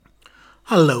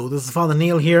Hello, this is Father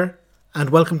Neil here, and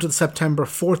welcome to the September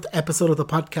 4th episode of the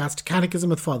podcast Catechism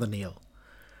with Father Neil.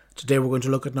 Today we're going to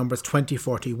look at numbers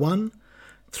 2041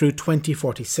 through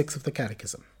 2046 of the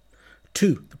Catechism.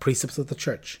 2. The Precepts of the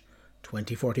Church.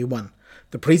 2041.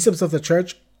 The precepts of the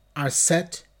Church are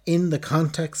set in the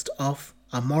context of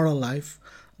a moral life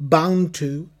bound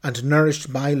to and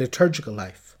nourished by liturgical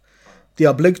life. The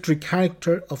obligatory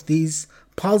character of these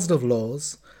positive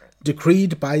laws,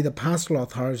 decreed by the pastoral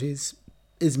authorities,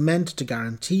 is meant to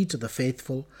guarantee to the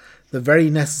faithful the very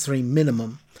necessary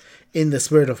minimum in the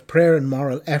spirit of prayer and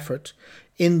moral effort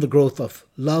in the growth of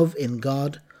love in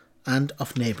God and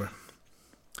of neighbour.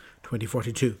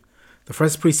 2042. The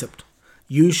first precept.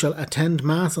 You shall attend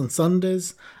Mass on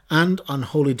Sundays and on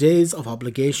holy days of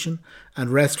obligation and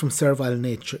rest from servile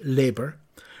labour,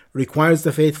 requires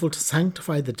the faithful to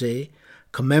sanctify the day,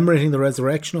 commemorating the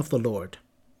resurrection of the Lord.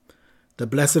 The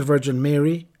Blessed Virgin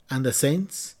Mary and the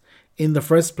saints, in the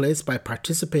first place by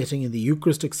participating in the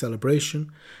Eucharistic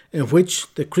celebration in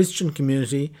which the Christian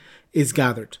community is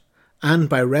gathered, and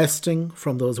by resting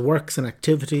from those works and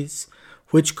activities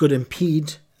which could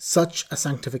impede such a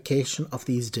sanctification of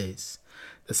these days.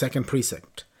 The second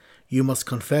precept, you must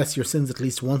confess your sins at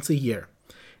least once a year,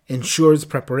 ensures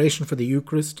preparation for the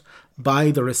Eucharist by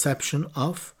the reception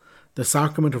of the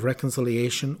sacrament of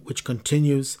reconciliation, which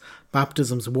continues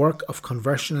baptism's work of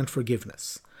conversion and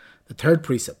forgiveness. The third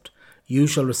precept, you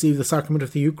shall receive the sacrament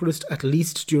of the Eucharist at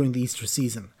least during the Easter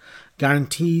season,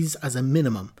 guarantees as a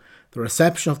minimum the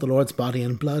reception of the Lord's body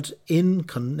and blood in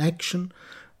connection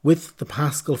with the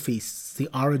Paschal feasts, the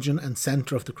origin and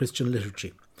centre of the Christian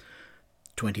liturgy.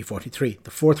 2043.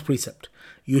 The fourth precept,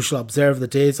 you shall observe the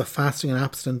days of fasting and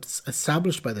abstinence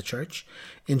established by the Church,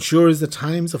 ensures the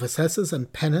times of assesses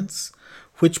and penance,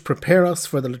 which prepare us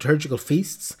for the liturgical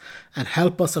feasts and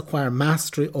help us acquire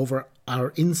mastery over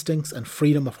our instincts and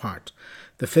freedom of heart.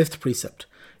 The fifth precept,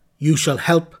 you shall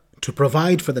help to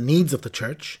provide for the needs of the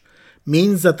Church,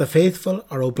 means that the faithful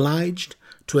are obliged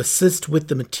to assist with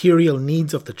the material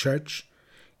needs of the Church,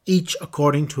 each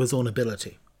according to his own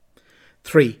ability.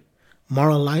 3.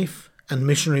 Moral life and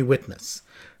missionary witness.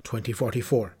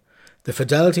 2044. The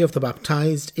fidelity of the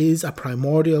baptized is a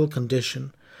primordial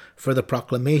condition for the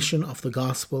proclamation of the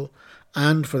gospel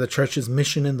and for the Church's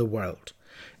mission in the world.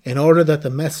 In order that the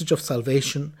message of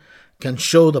salvation can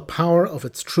show the power of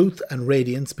its truth and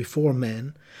radiance before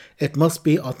men, it must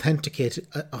be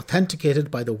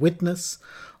authenticated by the witness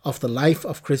of the life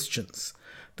of Christians.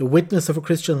 The witness of a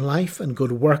Christian life and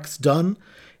good works done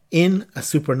in a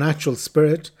supernatural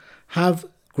spirit have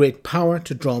great power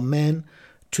to draw men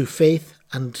to faith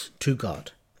and to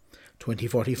God.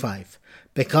 2045.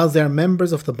 Because they are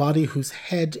members of the body whose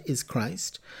head is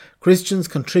Christ, Christians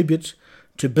contribute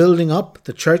to building up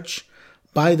the Church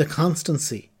by the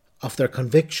constancy of their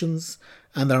convictions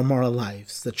and their moral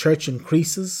lives. The Church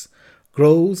increases,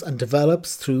 grows and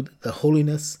develops through the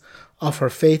holiness of her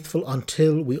faithful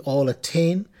until we all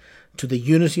attain to the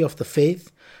unity of the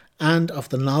faith and of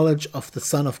the knowledge of the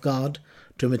Son of God,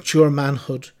 to mature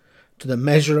manhood, to the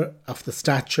measure of the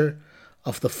stature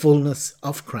of the fullness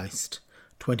of Christ.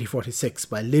 2046.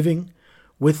 By living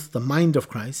with the mind of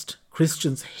Christ,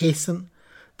 Christians hasten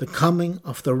the coming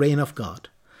of the reign of God,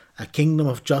 a kingdom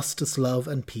of justice, love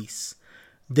and peace.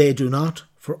 They do not,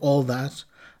 for all that,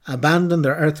 abandon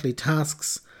their earthly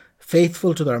tasks.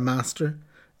 Faithful to their master,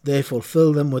 they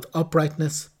fulfill them with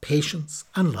uprightness, patience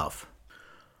and love.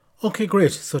 Okay,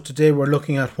 great. So today we're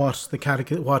looking at what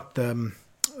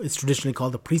is traditionally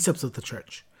called the precepts of the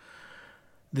Church.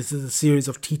 This is a series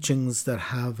of teachings that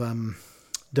have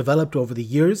developed over the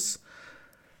years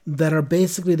that are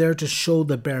basically there to show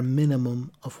the bare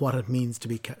minimum of what it means to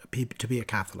be a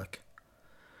Catholic.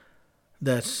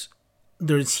 That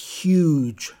there is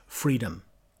huge freedom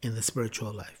in the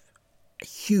spiritual life.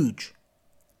 Huge.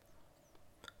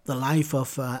 The life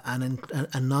of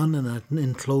a nun in an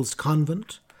enclosed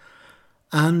convent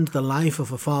and the life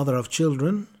of a father of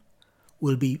children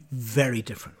will be very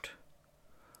different.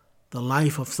 The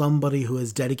life of somebody who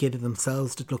has dedicated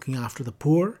themselves to looking after the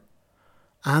poor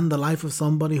and the life of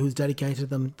somebody who's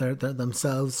dedicated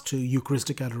themselves to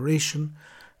Eucharistic adoration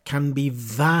can be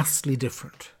vastly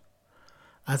different.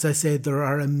 As I say, there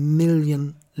are a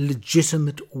million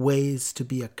legitimate ways to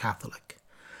be a Catholic,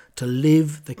 to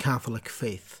live the Catholic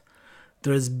faith.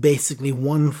 There is basically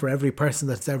one for every person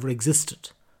that's ever existed.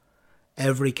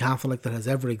 Every Catholic that has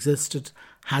ever existed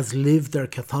has lived their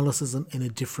Catholicism in a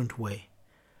different way.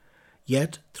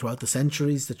 Yet, throughout the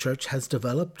centuries, the Church has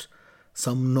developed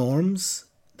some norms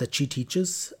that she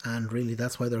teaches, and really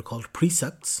that's why they're called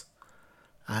precepts,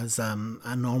 as a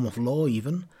norm of law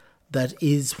even, that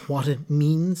is what it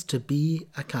means to be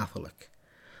a Catholic.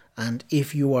 And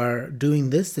if you are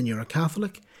doing this, then you're a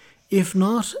Catholic. If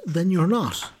not, then you're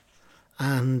not.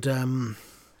 And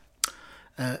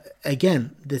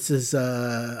again, this is,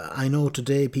 I know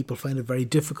today people find it very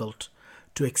difficult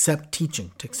to accept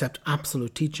teaching, to accept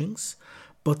absolute teachings.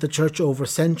 But the church over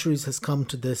centuries has come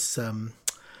to this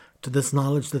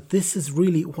knowledge that this is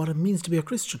really what it means to be a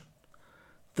Christian.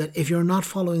 That if you're not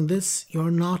following this,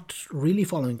 you're not really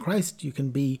following Christ. You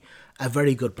can be a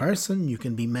very good person, you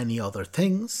can be many other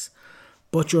things,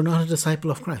 but you're not a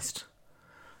disciple of Christ.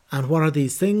 And what are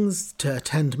these things? To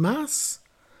attend Mass.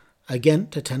 Again,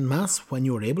 to attend Mass when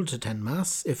you're able to attend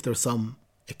Mass. If there's some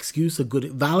excuse, a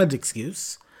good, valid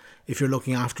excuse, if you're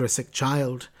looking after a sick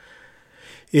child,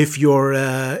 if you're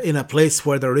in a place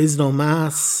where there is no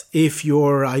Mass, if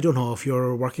you're, if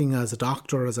you're working as a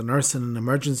doctor, as a nurse in an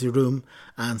emergency room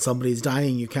and somebody's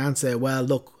dying, you can't say, well,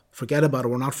 look, forget about it,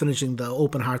 we're not finishing the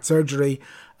open heart surgery,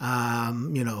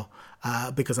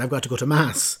 because I've got to go to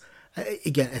Mass.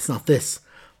 Again, it's not this.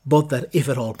 But that if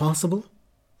at all possible,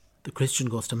 the Christian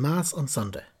goes to Mass on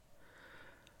Sunday.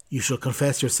 You shall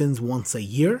confess your sins once a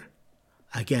year.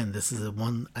 Again, this is the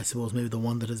one, I suppose, maybe the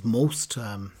one that is most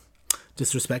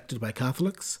disrespected by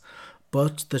Catholics.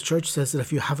 But the Church says that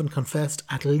if you haven't confessed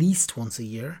at least once a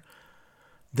year,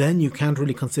 then you can't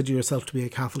really consider yourself to be a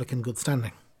Catholic in good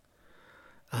standing.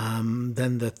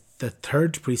 Then the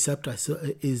third precept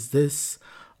is this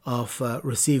of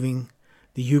receiving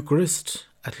the Eucharist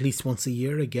at least once a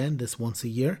year. Again, this once a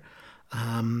year.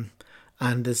 And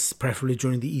this preferably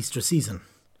during the Easter season.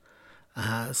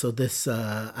 And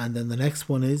then the next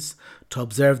one is to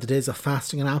observe the days of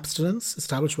fasting and abstinence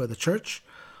established by the Church.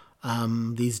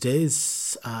 These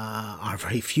days are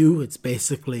very few. It's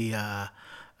basically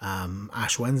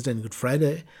Ash Wednesday and Good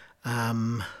Friday.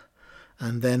 And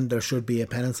then there should be a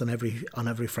penance on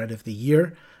every Friday of the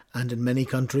year. And in many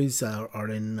countries, or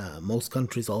in most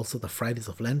countries also, the Fridays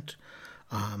of Lent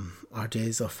are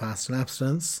days of fast and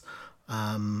abstinence.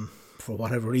 For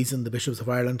whatever reason, the bishops of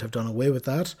Ireland have done away with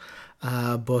that.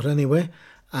 But anyway,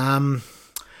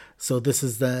 so this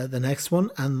is the next one.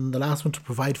 And the last one, to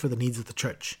provide for the needs of the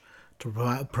Church,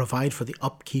 to provide for the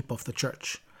upkeep of the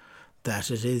Church.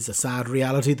 That it is a sad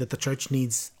reality that the Church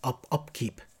needs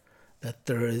upkeep. That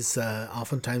there is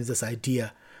oftentimes this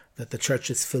idea that the Church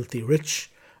is filthy rich.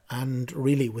 And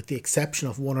really, with the exception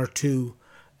of one or two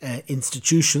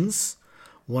institutions,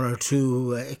 one or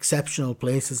two exceptional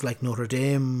places like Notre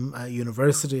Dame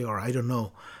University, or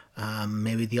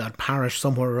maybe the odd parish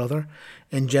somewhere or other,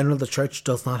 in general the Church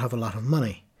does not have a lot of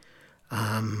money.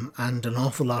 And an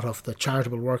awful lot of the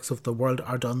charitable works of the world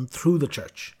are done through the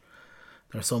Church.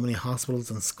 There are so many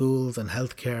hospitals and schools and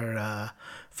healthcare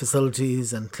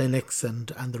facilities and clinics and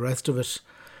the rest of it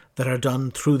that are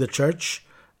done through the Church.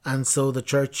 And so the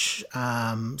Church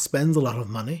spends a lot of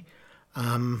money.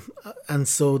 And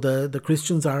so the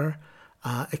Christians are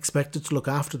expected to look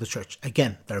after the Church.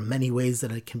 Again, there are many ways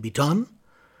that it can be done.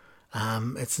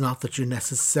 It's not that you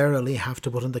necessarily have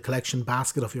to put in the collection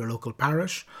basket of your local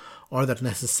parish, or that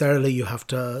necessarily you have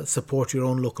to support your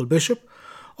own local bishop,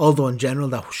 although in general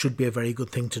that should be a very good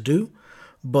thing to do,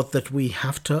 but that we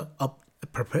have to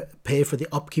pay for the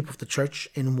upkeep of the Church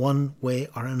in one way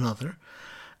or another.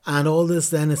 And all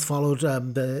this then is followed,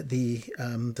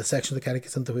 the section of the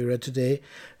Catechism that we read today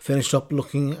finished up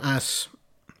looking at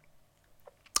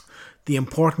the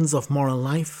importance of moral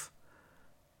life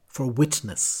for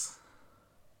witness.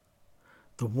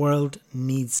 The world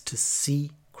needs to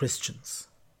see Christians.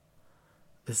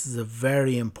 This is a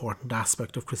very important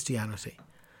aspect of Christianity,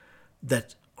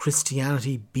 that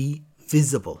Christianity be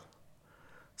visible,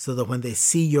 so that when they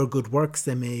see your good works,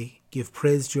 they may give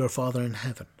praise to your Father in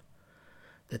heaven.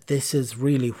 That this is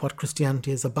really what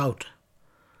Christianity is about,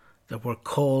 that we're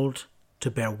called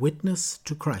to bear witness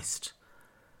to Christ.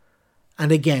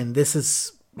 And again, this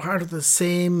is part of the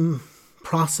same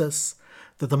process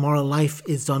that the moral life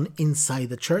is done inside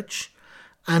the Church,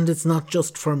 and it's not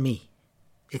just for me.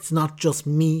 It's not just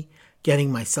me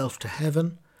getting myself to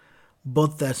heaven,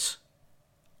 but that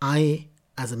I,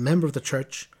 as a member of the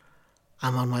Church,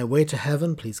 am on my way to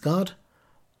heaven, please God,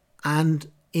 and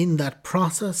in that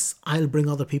process, I'll bring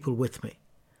other people with me,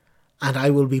 and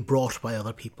I will be brought by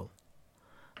other people,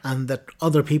 and that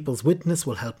other people's witness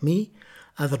will help me,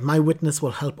 and that my witness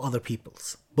will help other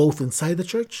people's, both inside the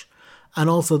Church and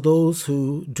also those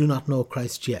who do not know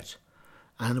Christ yet,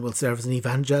 and will serve as an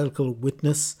evangelical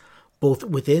witness both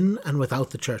within and without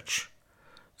the Church.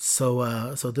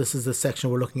 So this is the section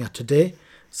we're looking at today.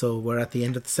 So we're at the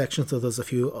end of the section, so there's a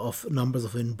few of numbers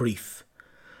of in brief.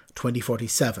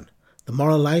 2047. The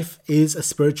moral life is a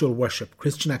spiritual worship,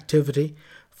 Christian activity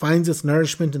finds its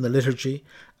nourishment in the liturgy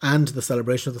and the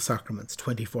celebration of the sacraments.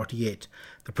 2048.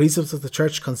 The precepts of the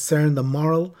Church concern the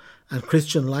moral and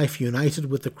Christian life united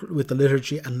with the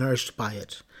liturgy and nourished by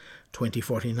it.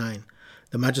 2049.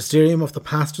 The magisterium of the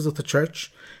pastors of the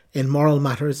Church in moral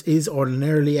matters is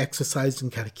ordinarily exercised in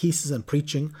catechesis and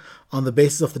preaching on the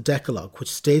basis of the Decalogue,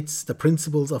 which states the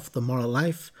principles of the moral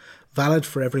life valid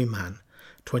for every man.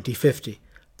 2050.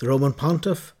 The Roman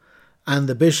Pontiff and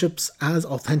the bishops as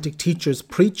authentic teachers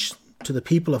preach to the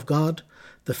people of God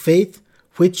the faith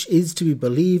which is to be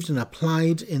believed and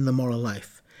applied in the moral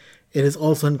life. It is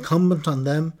also incumbent on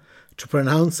them to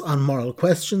pronounce on moral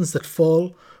questions that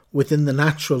fall within the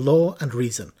natural law and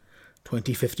reason.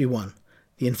 2051.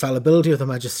 The infallibility of the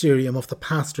magisterium of the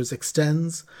pastors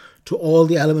extends to all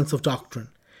the elements of doctrine,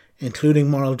 including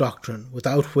moral doctrine,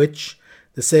 without which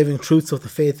the saving truths of the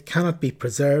faith cannot be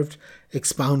preserved,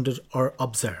 expounded, or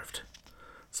observed.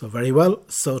 So very well,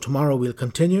 so tomorrow we'll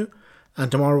continue,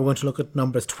 and tomorrow we're going to look at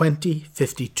numbers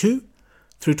 2052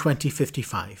 through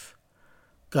 2055.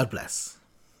 God bless.